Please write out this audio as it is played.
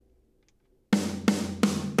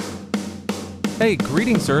Hey,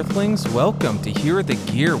 greetings Earthlings, welcome to Hear the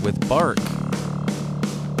Gear with Bark.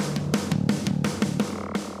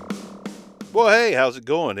 Well, hey, how's it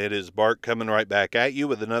going? It is Bark coming right back at you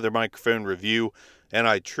with another microphone review, and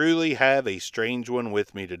I truly have a strange one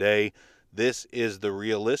with me today. This is the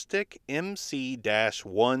Realistic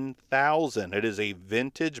MC-1000. It is a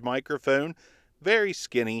vintage microphone, very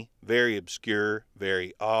skinny, very obscure,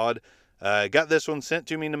 very odd. I got this one sent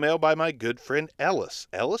to me in the mail by my good friend Ellis.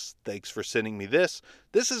 Ellis, thanks for sending me this.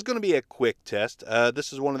 This is going to be a quick test.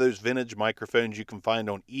 This is one of those vintage microphones you can find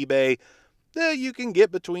on eBay. You can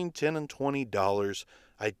get between $10 and $20.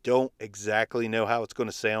 I don't exactly know how it's going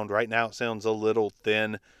to sound. Right now it sounds a little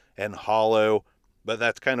thin and hollow, but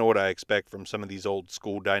that's kind of what I expect from some of these old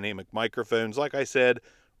school dynamic microphones. Like I said,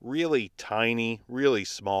 really tiny, really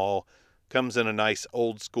small. Comes in a nice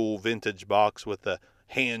old school vintage box with a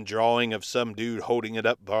hand drawing of some dude holding it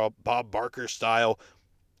up Bob Barker style.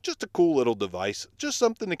 Just a cool little device, just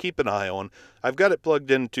something to keep an eye on. I've got it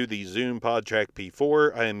plugged into the Zoom PodTrack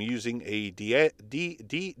P4. I am using a D'Addario?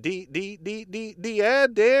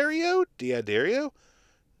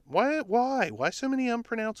 Why so many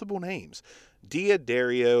unpronounceable names?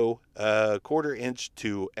 D'Addario 1/4 inch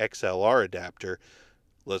to XLR adapter.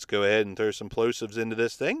 Let's go ahead and throw some plosives into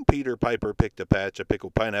this thing. Peter Piper picked a patch of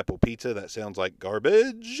pickled pineapple pizza. That sounds like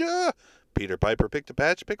garbage. Peter Piper picked a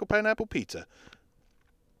patch of pickled pineapple pizza.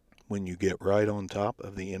 When you get right on top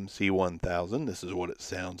of the MC-1000, this is what it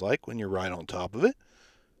sounds like when you're right on top of it.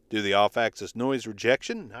 Do the off-axis noise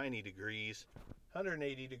rejection, 90 degrees,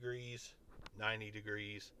 180 degrees, 90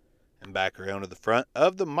 degrees, and back around to the front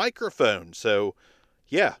of the microphone. So,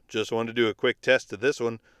 yeah, just wanted to do a quick test of this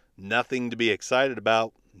one. Nothing to be excited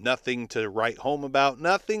about, nothing to write home about,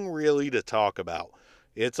 nothing really to talk about.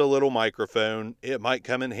 It's a little microphone. It might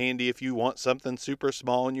come in handy if you want something super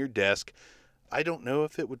small on your desk. I don't know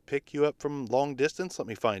if it would pick you up from long distance. Let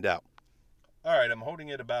me find out. All right, I'm holding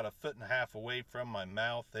it about 1.5 feet away from my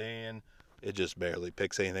mouth, and it just barely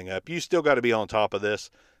picks anything up. You still got to be on top of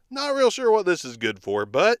this. Not real sure what this is good for,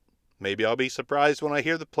 but maybe I'll be surprised when I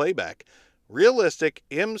hear the playback. Realistic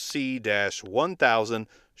MC-1000,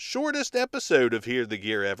 shortest episode of Hear the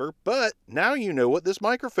Gear ever, but now you know what this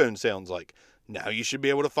microphone sounds like. Now you should be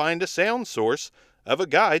able to find a sound source of a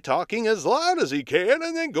guy talking as loud as he can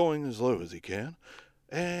and then going as low as he can.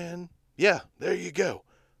 And yeah, there you go.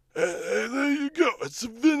 There you go. It's a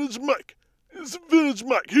vintage mic. It's a vintage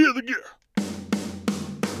mic. Hear the Gear.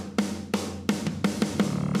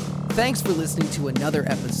 Thanks for listening to another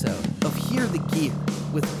episode of Hear the Gear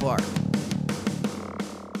with Bark.